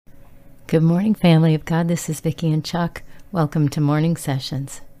Good morning, family of God. This is Vicki and Chuck. Welcome to Morning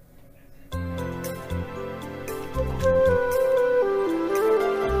Sessions.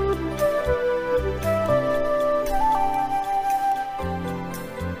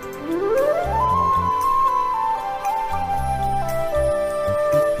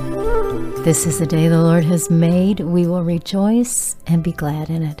 This is the day the Lord has made. We will rejoice and be glad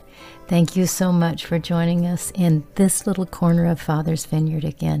in it. Thank you so much for joining us in this little corner of Father's Vineyard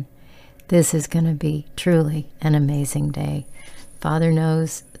again. This is going to be truly an amazing day. Father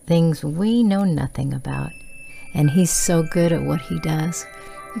knows things we know nothing about, and He's so good at what He does.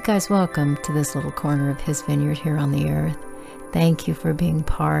 You guys, welcome to this little corner of His vineyard here on the earth. Thank you for being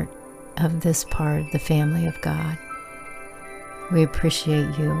part of this part of the family of God. We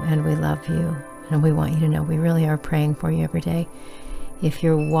appreciate you and we love you, and we want you to know we really are praying for you every day. If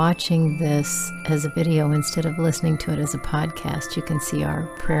you're watching this as a video instead of listening to it as a podcast, you can see our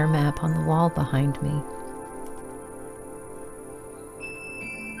prayer map on the wall behind me.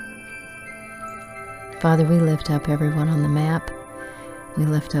 Father, we lift up everyone on the map. We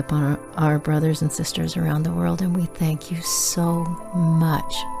lift up our brothers and sisters around the world, and we thank you so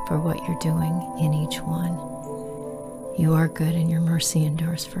much for what you're doing in each one. You are good and your mercy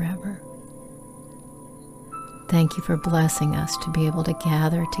endures forever. Thank you for blessing us to be able to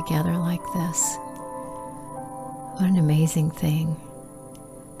gather together like this. What an amazing thing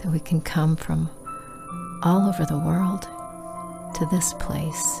that we can come from all over the world to this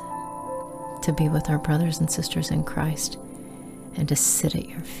place to be with our brothers and sisters in Christ and to sit at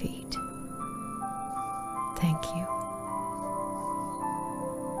your feet. Thank you.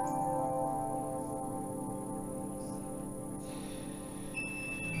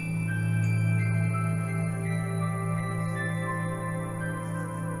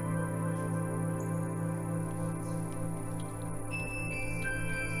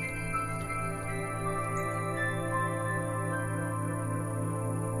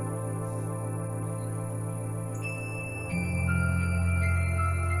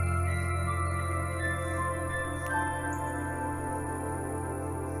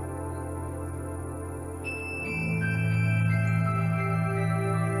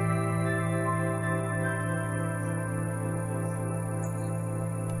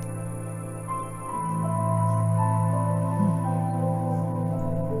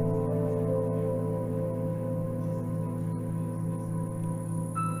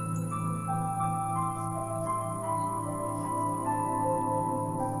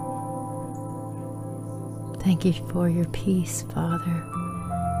 Thank you for your peace, Father.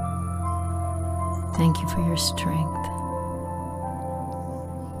 Thank you for your strength,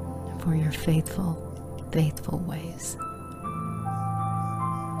 for your faithful ways.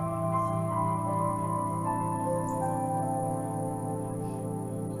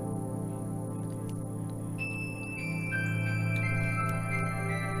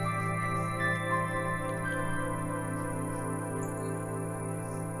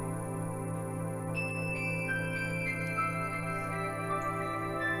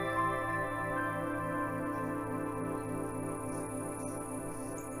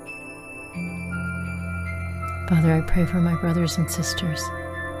 Father, I pray for my brothers and sisters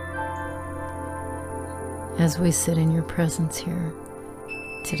as we sit in your presence here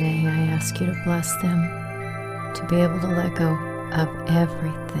today. I ask you to bless them to be able to let go of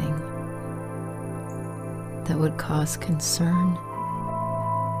everything that would cause concern,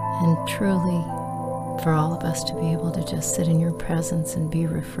 and truly for all of us to be able to just sit in your presence and be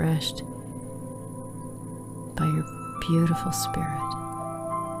refreshed by your beautiful Spirit.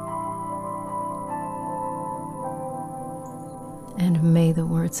 And may the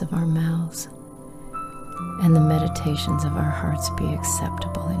words of our mouths and the meditations of our hearts be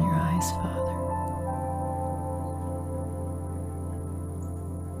acceptable in your eyes, Father.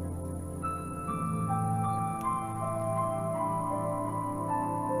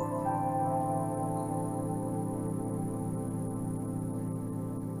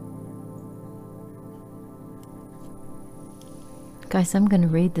 Guys, I'm going to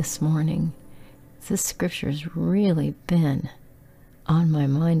read this morning. This scripture's really been on my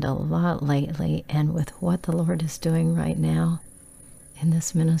mind a lot lately, and with what the Lord is doing right now in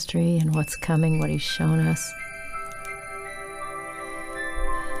this ministry and what's coming, what He's shown us.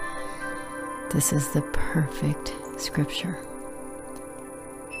 This is the perfect scripture.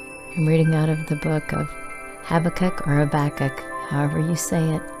 I'm reading out of the book of Habakkuk or Habakkuk, however you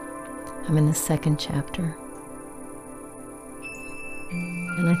say it. I'm in the 2nd chapter.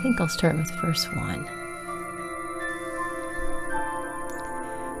 And I think I'll start with verse 1.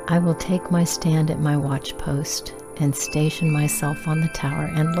 I will take my stand at my watchpost and station myself on the tower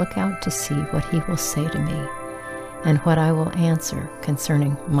and look out to see what he will say to me and what I will answer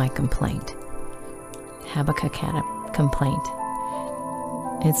concerning my complaint. Habakkuk had a complaint.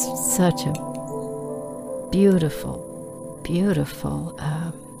 It's such a beautiful, beautiful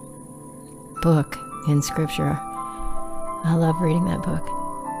book in Scripture. I love reading that book.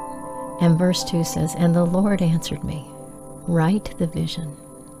 And verse 2 says, "And the Lord answered me, write the vision,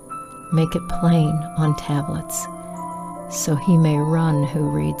 make it plain on tablets, so he may run who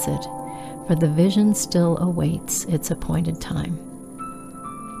reads it, for the vision still awaits its appointed time.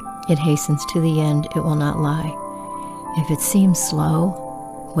 It hastens to the end, it will not lie. If it seems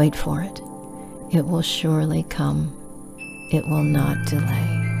slow, wait for it. It will surely come, it will not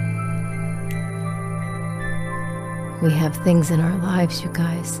delay." We have things in our lives, you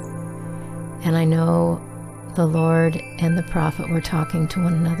guys, and I know the Lord and the prophet were talking to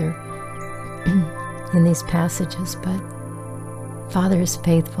one another in these passages, but Father is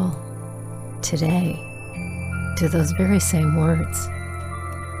faithful today to those very same words.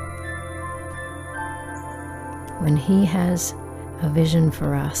 When he has a vision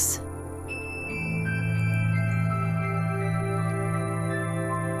for us,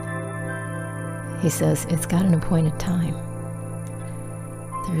 he says it's got an appointed time.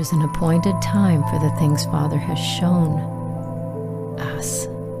 There is an appointed time for the things Father has shown us.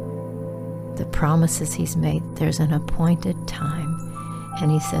 The promises he's made, there's an appointed time. And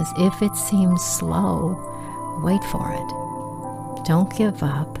he says, if it seems slow, wait for it. Don't give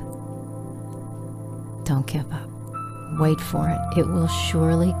up. Don't give up. Wait for it. It will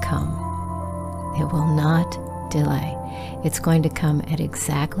surely come. It will not delay. It's going to come at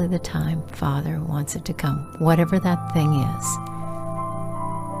exactly the time Father wants it to come, whatever that thing is.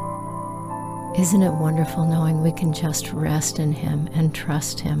 Isn't it wonderful knowing we can just rest in him and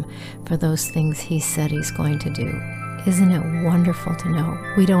trust him for those things he said he's going to do? Isn't it wonderful to know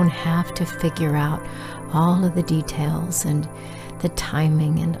we don't have to figure out all of the details and the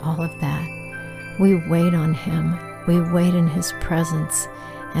timing and all of that? We wait on him. We wait in his presence,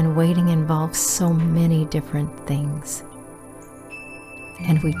 and waiting involves so many different things.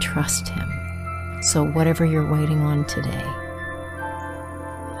 And we trust him. So whatever you're waiting on today,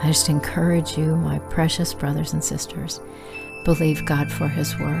 I just encourage you, my precious brothers and sisters, believe God for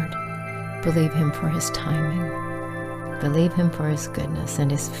his word. Believe him for his timing. Believe him for his goodness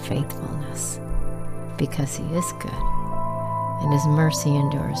and his faithfulness, because he is good and his mercy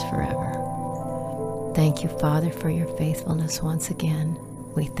endures forever. Thank you, Father, for your faithfulness once again.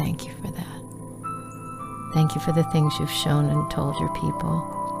 We thank you for that. Thank you for the things you've shown and told your people.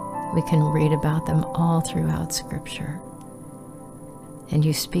 We can read about them all throughout Scripture. And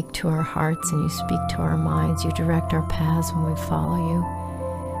you speak to our hearts and you speak to our minds. You direct our paths when we follow you.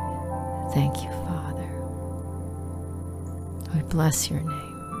 Thank you, Father. We bless your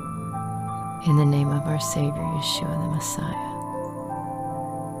name. In the name of our Savior, Yeshua the Messiah,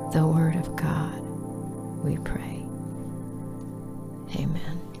 the Word of God, we pray.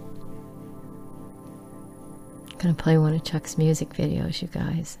 Amen. I'm going to play one of Chuck's music videos, you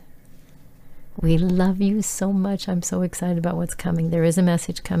guys. We love you so much. I'm so excited about what's coming. There is a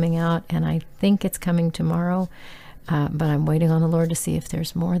message coming out, and I think it's coming tomorrow, but I'm waiting on the Lord to see if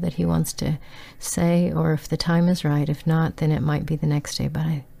there's more that he wants to say, or if the time is right. If not, then it might be the next day, but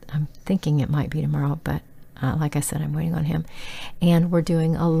I'm thinking it might be tomorrow, but like I said, I'm waiting on him. And we're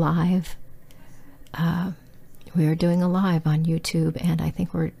doing a live, we are doing a live on YouTube, and I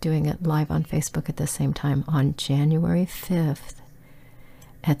think we're doing it live on Facebook at the same time on January 5th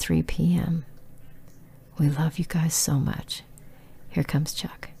at 3 p.m. We love you guys so much. Here comes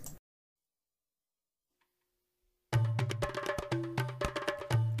Chuck.